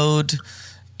 demoed?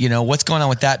 You know, what's going on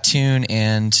with that tune,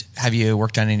 and have you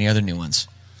worked on any other new ones?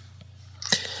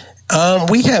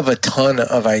 We have a ton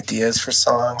of ideas for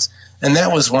songs, and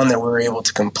that was one that we were able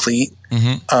to complete.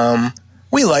 Mm-hmm.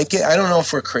 We like it. I don't know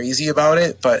if we're crazy about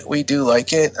it, but we do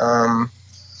like it.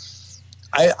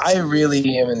 I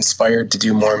really am inspired to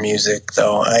do more music,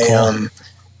 though.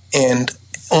 And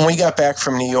when we got back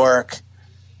from New York,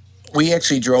 we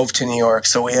actually drove to New York,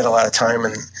 so we had a lot of time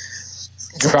and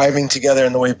driving together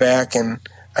on the way back. And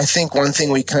I think one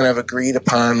thing we kind of agreed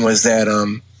upon was that,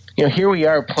 here we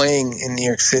are playing in New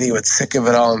York City with Sick of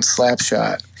It All and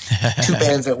Slapshot, two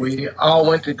bands that we all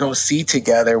went to go see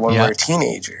together when we were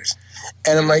teenagers.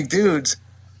 And I'm like, dudes,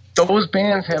 those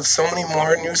bands have so many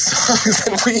more new songs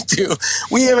than we do.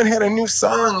 We haven't had a new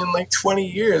song in like 20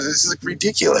 years. It's just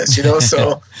ridiculous,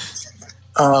 So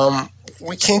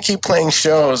we can't keep playing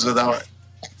shows without,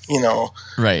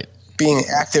 right, being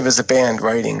active as a band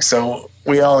writing. So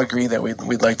we all agree that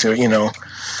we'd like to,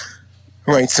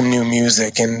 write some new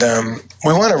music. And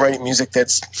we want to write music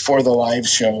that's for the live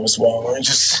show as well. We're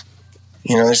just,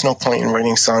 there's no point in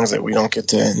writing songs that we don't get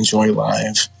to enjoy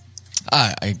live.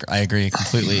 I agree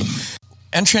completely.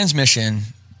 End Transmission,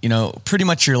 pretty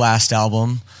much your last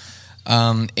album,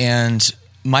 and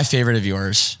my favorite of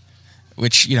yours,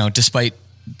 which, despite,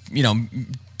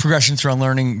 Progression Through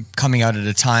Unlearning coming out at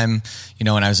a time,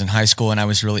 when I was in high school and I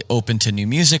was really open to new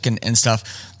music and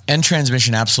stuff, End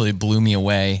Transmission absolutely blew me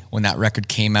away when that record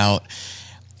came out.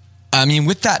 I mean,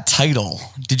 with that title,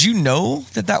 did you know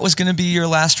that was going to be your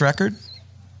last record?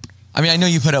 I mean, I know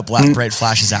you put up Bright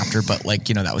Flashes after, but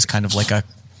that was kind of like a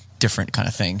different kind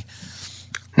of thing.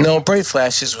 No, Bright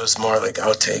Flashes was more like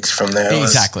outtakes from that.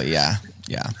 Exactly, yeah.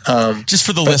 Just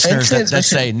for the listeners that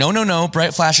say, no,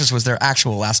 Bright Flashes was their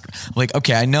actual last. Like,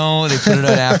 okay, I know they put it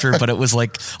out after, but it was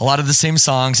like a lot of the same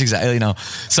songs, exactly,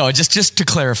 So just to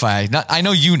clarify, I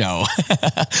know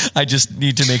I just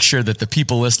need to make sure that the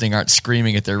people listening aren't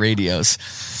screaming at their radios.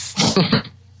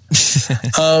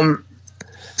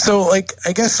 So, I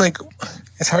guess,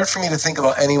 it's hard for me to think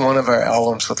about any one of our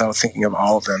albums without thinking of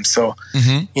all of them. So,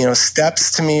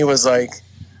 Steps to me was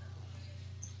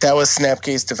that was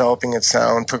Snapcase developing its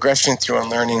sound. Progression Through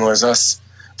Unlearning was us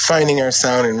finding our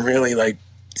sound and really,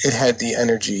 it had the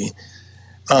energy.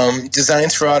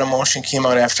 Designs for Automotion came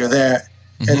out after that.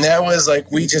 Mm-hmm. And that was, it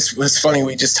was funny,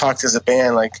 we just talked as a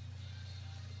band,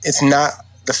 it's not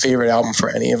the favorite album for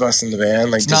any of us in the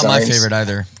band. It's not my favorite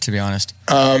either, to be honest.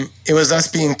 It was us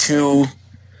being too.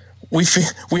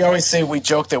 We always say, we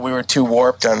joke that we were too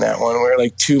warped on that one. We were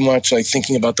too much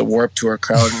thinking about the Warped Tour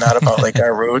crowd, not about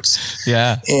our roots.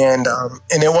 Yeah. And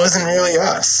it wasn't really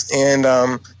us. And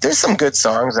there's some good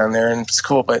songs on there, and it's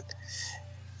cool. But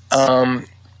I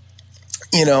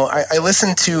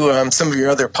listened to some of your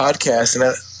other podcasts, and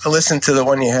I listened to the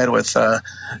one you had with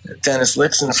Dennis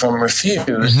Lipson from Refused.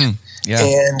 Mm-hmm. Yeah.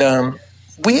 And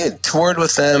we had toured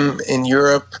with them in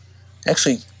Europe,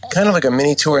 actually kind of like a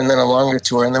mini tour and then a longer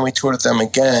tour. And then we toured with them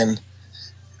again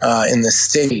in the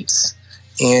States.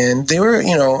 And they were,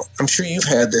 I'm sure you've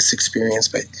had this experience,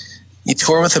 but you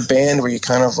tour with a band where you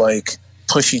kind of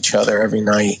push each other every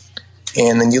night.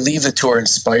 And then you leave the tour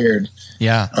inspired.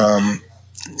 Yeah.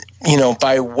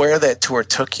 By where that tour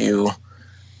took you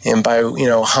and by,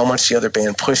 how much the other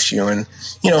band pushed you. And,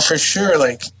 for sure,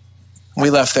 we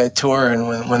left that tour,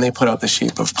 and when they put out The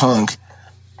Shape of Punk,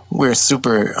 we were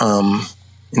super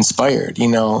inspired,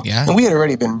 Yeah. And we had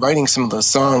already been writing some of those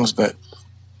songs, but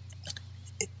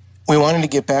we wanted to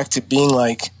get back to being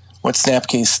like what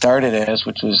Snapcase started as,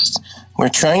 which was we're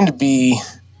trying to be,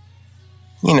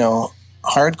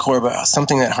 hardcore, but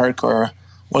something that hardcore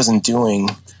wasn't doing.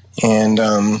 And,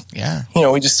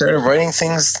 we just started writing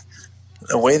things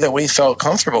the way that we felt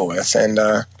comfortable with. And,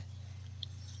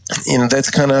 that's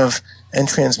kind of End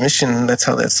Transmission. That's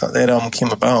how that album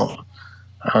came about.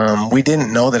 We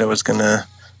didn't know that it was going to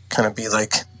kind of be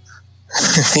like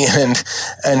the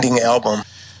ending album.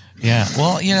 Yeah.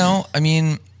 Well,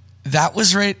 that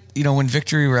was right. When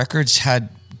Victory Records had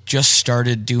just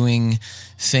started doing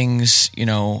things,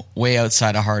 way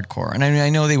outside of hardcore. And I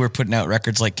know they were putting out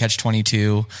records like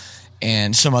Catch-22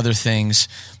 and some other things,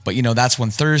 but that's when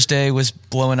Thursday was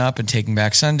blowing up and Taking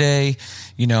Back Sunday,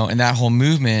 and that whole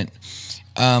movement.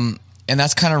 And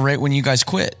that's kind of right when you guys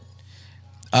quit.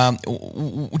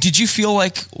 Did you feel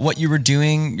like what you were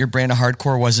doing, your brand of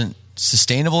hardcore, wasn't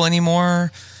sustainable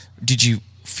anymore? Did you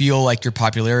feel like your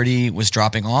popularity was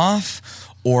dropping off?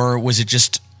 Or was it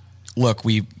just, look,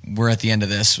 we're at the end of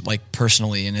this,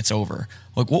 personally, and it's over?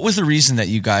 What was the reason that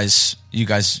you guys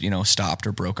stopped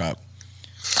or broke up?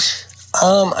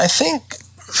 I think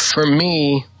for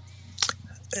me,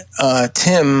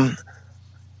 Tim,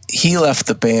 he left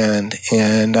the band,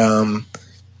 and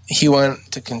he wanted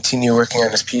to continue working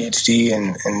on his PhD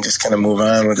and just kind of move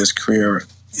on with his career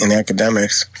in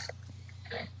academics.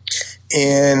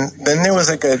 And then there was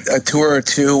a tour or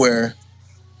two where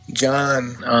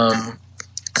John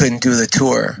couldn't do the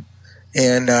tour.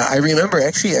 And I remember,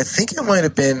 actually, I think it might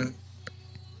have been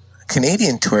a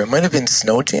Canadian tour. It might have been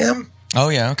Snow Jam. Oh,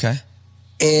 yeah, okay.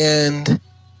 And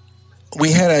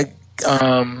we had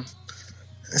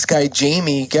this guy,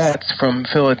 Jamie Getz from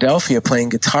Philadelphia, playing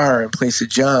guitar in place of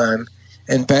John.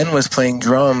 And Ben was playing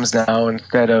drums now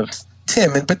instead of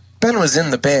Tim. But Ben was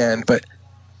in the band, but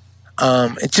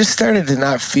it just started to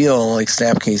not feel like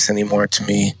Snapcase anymore to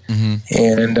me.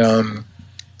 And,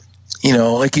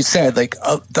 like you said, like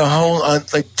the whole,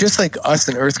 like just like us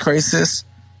and Earth Crisis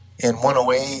and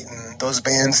 108 and those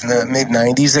bands in the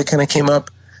mid-90s that kind of came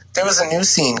up, there was a new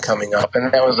scene coming up.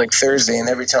 And that was like Thursday and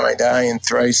Every Time I Die and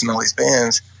Thrice and all these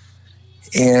bands.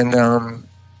 And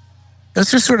it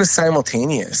was just sort of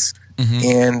simultaneous.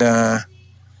 And,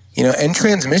 and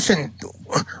Transmission,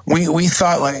 we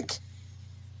thought,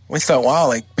 wow,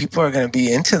 like people are going to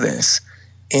be into this.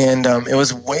 And it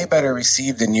was way better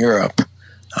received in Europe.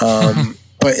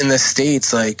 But in the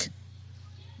States, like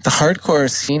the hardcore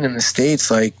scene in the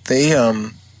States, like they,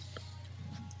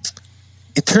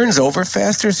 it turns over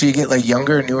faster. So you get like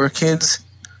younger, newer kids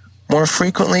more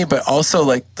frequently, but also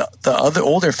like the other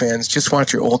older fans just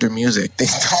want your older music. They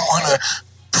don't want to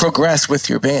progress with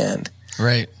your band.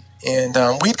 Right. And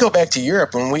we'd go back to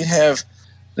Europe and we'd have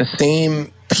the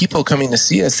same people coming to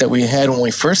see us that we had when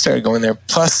we first started going there,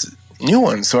 plus new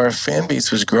ones. So our fan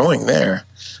base was growing there.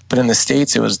 But in the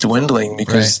States, it was dwindling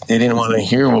because they didn't want to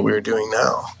hear what we were doing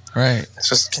now. Right. It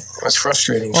was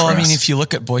frustrating. Well, for I mean, us. if you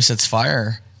look at Boy Sets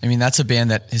Fire, I mean, that's a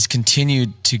band that has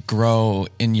continued to grow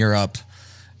in Europe,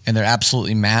 and they're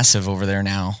absolutely massive over there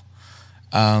now.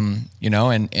 And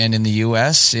in the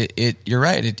U.S., you're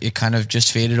right. It kind of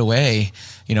just faded away.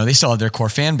 They still have their core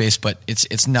fan base, but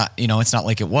it's not, it's not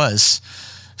like it was.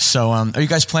 So, are you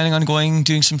guys planning on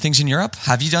doing some things in Europe?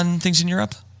 Have you done things in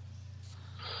Europe?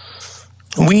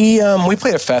 We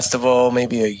played a festival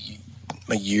maybe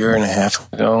a year and a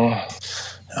half ago,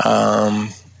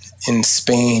 in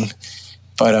Spain,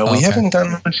 but we haven't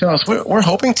done much else. We're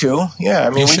hoping to. Yeah,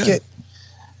 I mean,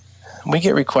 we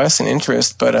get requests and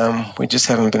interest, but we just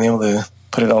haven't been able to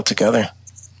put it all together.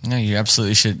 No, you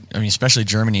absolutely should. I mean, especially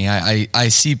Germany. I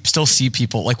still see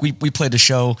people, like we played a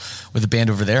show with a band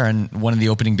over there, and one of the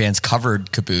opening bands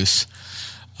covered Caboose.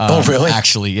 Oh, really?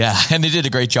 Actually, yeah. And they did a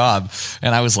great job.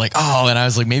 And I was like,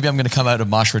 maybe I'm going to come out of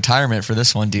Mosh retirement for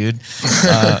this one, dude.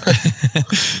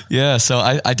 Yeah. So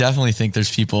I definitely think there's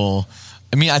people.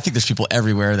 I mean, I think there's people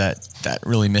everywhere that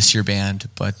really miss your band,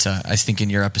 but I think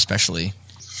in Europe especially.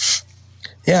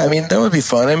 Yeah, I mean, that would be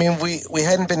fun. I mean, we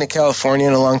hadn't been to California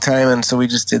in a long time, and so we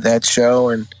just did that show.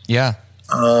 And yeah,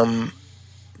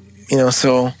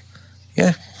 so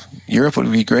yeah, Europe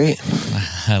would be great.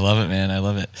 I love it, man. I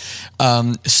love it.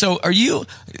 So are you,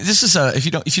 this is if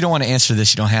you don't want to answer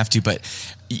this, you don't have to, but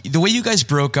the way you guys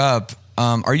broke up,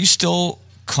 are you still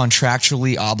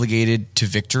contractually obligated to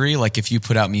Victory? Like if you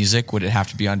put out music, would it have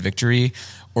to be on Victory,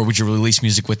 or would you release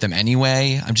music with them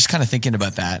anyway? I'm just kind of thinking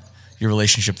about that, your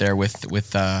relationship there with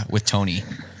Tony.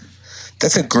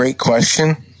 That's a great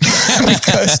question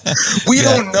because we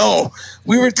don't know.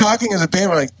 We were talking as a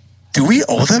band, we're like, do we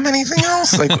owe them anything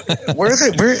else? Like, where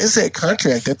is that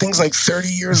contract? That thing's like 30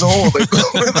 years old. Like,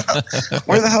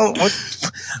 where the hell? What?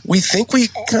 We think we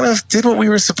kind of did what we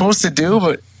were supposed to do,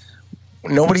 but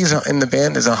nobody's in the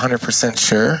band is 100%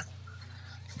 sure.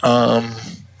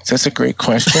 That's a great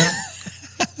question.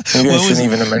 Maybe I shouldn't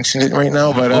even have mentioned it right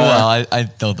now, but I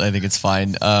think it's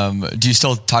fine. Do you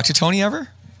still talk to Tony ever?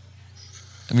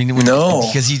 I mean, no,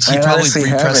 because he probably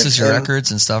represses your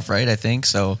records and stuff, right? I think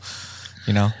so.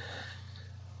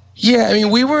 Yeah, I mean,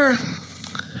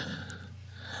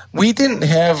 we didn't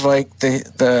have like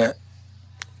the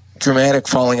dramatic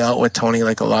falling out with Tony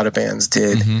like a lot of bands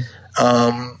did.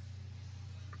 Mm-hmm.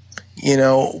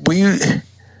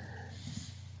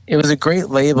 It was a great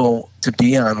label to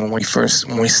be on when we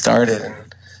started, and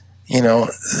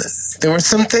there were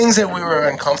some things that we were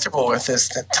uncomfortable with as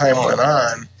the time went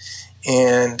on,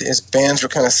 and as bands were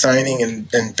kind of signing and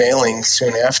bailing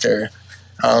soon after.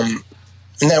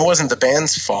 And that wasn't the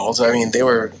band's fault. I mean, they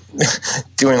were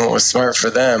doing what was smart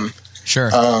for them. Sure.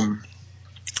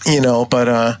 But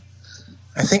I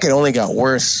think it only got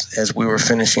worse as we were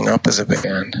finishing up as a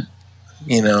band.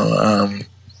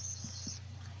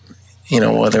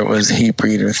 Whether it was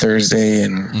Hatebreed or Thursday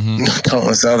and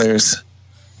countless others.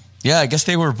 Yeah, I guess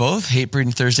they were both. Hatebreed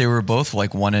and Thursday were both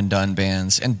like one and done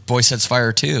bands, and Boy Sets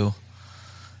Fire too.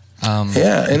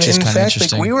 Yeah, and in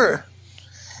fact, like we were,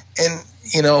 and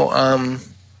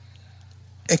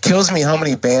it kills me how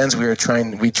many bands we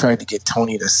tried to get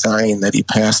Tony to sign that he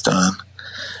passed on.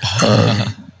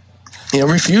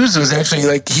 Refused was actually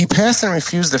like he passed and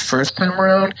refused the first time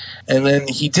around, and then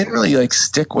he didn't really like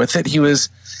stick with it.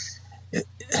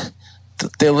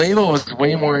 The label was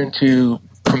way more into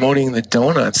promoting the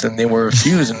Donuts than they were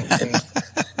Refused,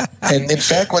 and in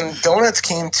fact, when Donuts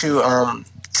came to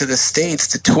the States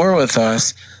to tour with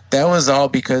us, that was all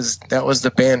because that was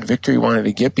the band Victory wanted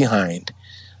to get behind.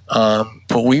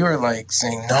 But we were like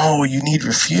saying, no, you need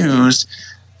Refused,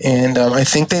 and I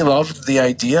think they loved the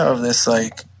idea of this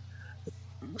like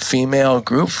female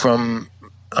group from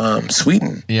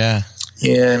Sweden. Yeah.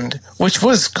 And which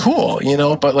was cool,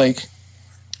 but like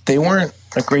they weren't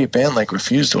a great band like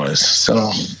Refused was.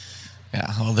 So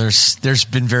yeah, well there's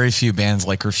been very few bands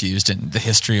like Refused in the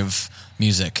history of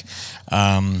music.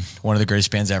 One of the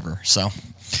greatest bands ever. So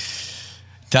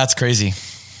that's crazy.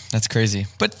 That's crazy.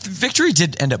 But Victory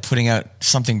did end up putting out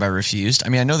something by Refused. I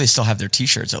mean, I know they still have their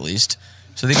t-shirts at least.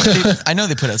 So I know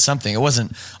they put out something. It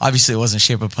wasn't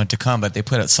Shape of Punt to Come, but they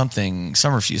put out something,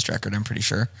 some Refused record, I'm pretty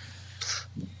sure.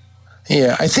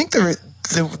 Yeah, I think the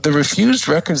Refused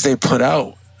records they put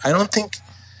out, I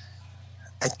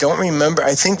don't remember.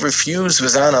 I think Refused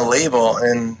was on a label,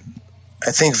 and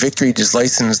I think Victory just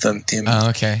licensed them to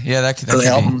oh, okay. Yeah, that the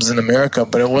albums in America,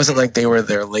 but it wasn't like they were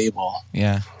their label.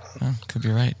 Yeah, oh, could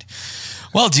be right.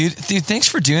 Well, dude, thanks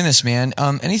for doing this, man.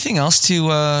 Anything else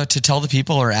to tell the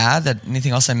people or add?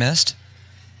 Anything else I missed?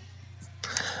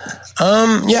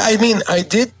 Yeah, I mean, I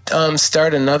did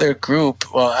start another group.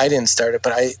 Well, I didn't start it,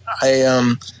 but I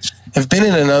have been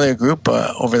in another group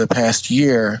over the past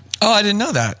year. Oh, I didn't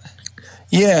know that.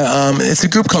 Yeah, it's a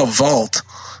group called Vault.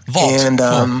 And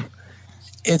cool.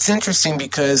 It's interesting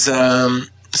because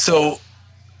so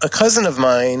a cousin of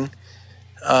mine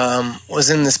was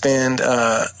in this band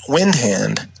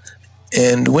Windhand,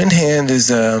 and Windhand is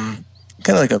kind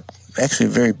of like actually a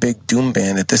very big doom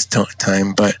band at this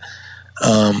time, but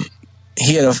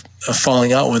he had a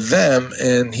falling out with them,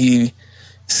 and he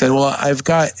said, well, I've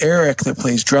got Eric that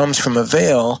plays drums from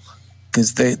Avail,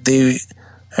 because they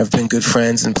have been good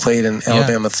friends and played in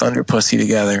Alabama Thunder Pussy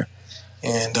together,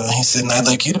 and he said, I'd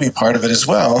like you to be part of it as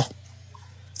well.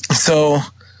 So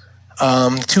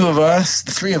the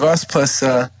three of us plus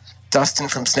Dustin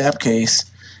from Snapcase,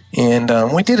 and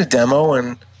we did a demo,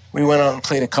 and we went out and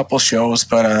played a couple shows,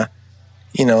 but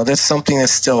that's something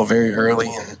that's still very early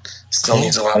and still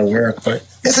needs a lot of work, but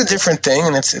it's a different thing,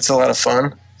 and it's a lot of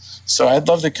fun. So I'd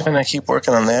love to kind of keep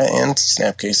working on that and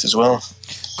Snapcase as well.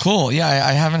 Cool. Yeah,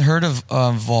 I haven't heard of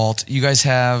Vault. You guys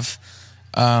have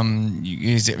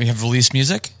you have released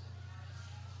music?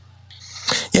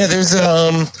 Yeah, there's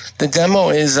the demo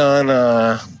is on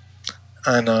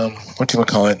what do you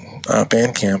call it?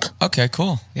 Bandcamp. Okay,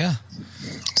 cool. Yeah.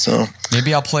 So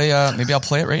maybe I'll play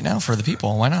it right now for the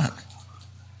people. Why not?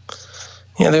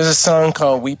 Yeah, there's a song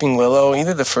called Weeping Willow,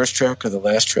 either the first track or the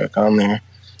last track on there.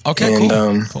 Okay, and,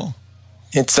 cool.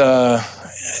 It's I'm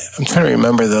trying to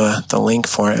remember the link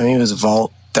for it. I mean, it was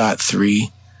Vault.3,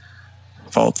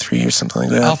 Vault 3 or something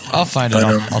like that. I'll find it.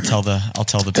 I'll tell the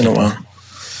Been a people. while.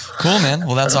 Cool, man.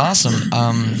 Well, that's awesome.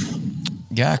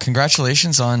 Yeah,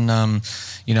 congratulations on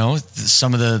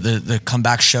some of the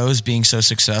comeback shows being so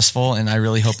successful, and I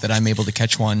really hope that I'm able to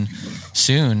catch one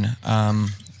soon.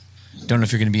 Don't know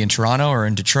if you're going to be in Toronto or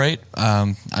in Detroit.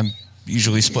 I'm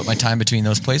usually split my time between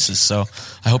those places, so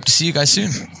I hope to see you guys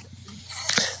soon.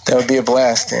 That would be a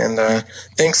blast, and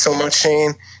thanks so much,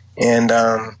 Shane. And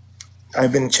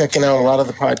I've been checking out a lot of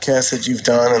the podcasts that you've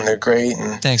done, and they're great.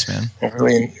 And thanks, man. I've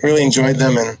really enjoyed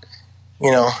them, and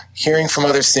hearing from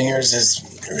other singers is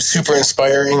super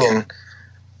inspiring, and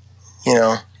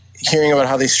hearing about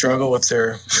how they struggle with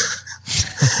their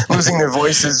losing their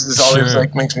voices is always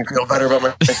makes me feel better about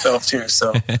myself too.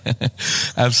 So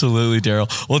absolutely, Daryl.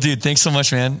 Well, dude, thanks so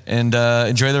much, man, and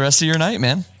enjoy the rest of your night,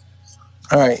 man.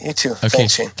 All right, you too. Okay,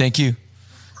 thanks, Shane. Thank you.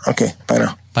 Okay, bye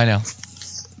now. Bye now.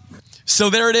 So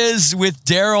there it is with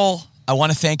Daryl. I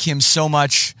want to thank him so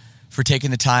much for taking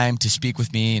the time to speak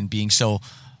with me and being so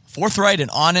forthright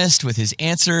and honest with his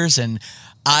answers. And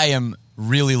I am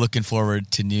really looking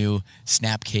forward to new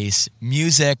Snapcase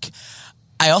music.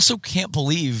 I also can't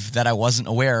believe that I wasn't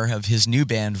aware of his new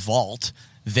band, Vault.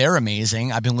 They're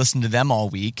amazing. I've been listening to them all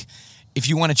week. If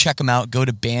you want to check them out, go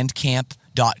to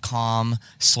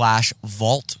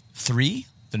bandcamp.com/vault3,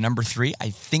 the number 3. I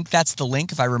think that's the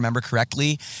link if I remember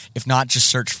correctly. If not, just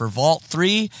search for Vault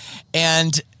 3.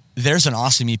 And there's an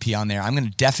awesome EP on there. I'm going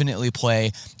to definitely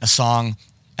play a song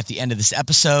at the end of this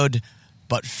episode.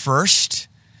 But first,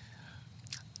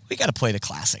 we got to play the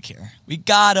classic here. We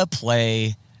got to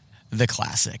play the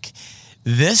classic.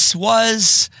 This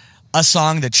was a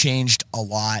song that changed a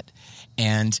lot,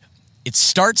 and It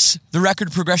starts the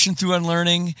record progression through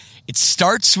unlearning. It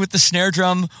starts with the snare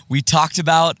drum we talked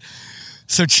about.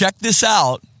 So check this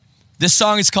out. This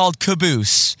song is called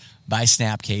Caboose by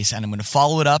Snapcase, and I'm going to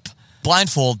follow it up,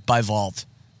 Blindfold by Vault.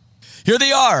 Here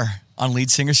they are on Lead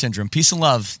Singer Syndrome. Peace and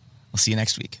love. We'll see you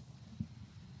next week.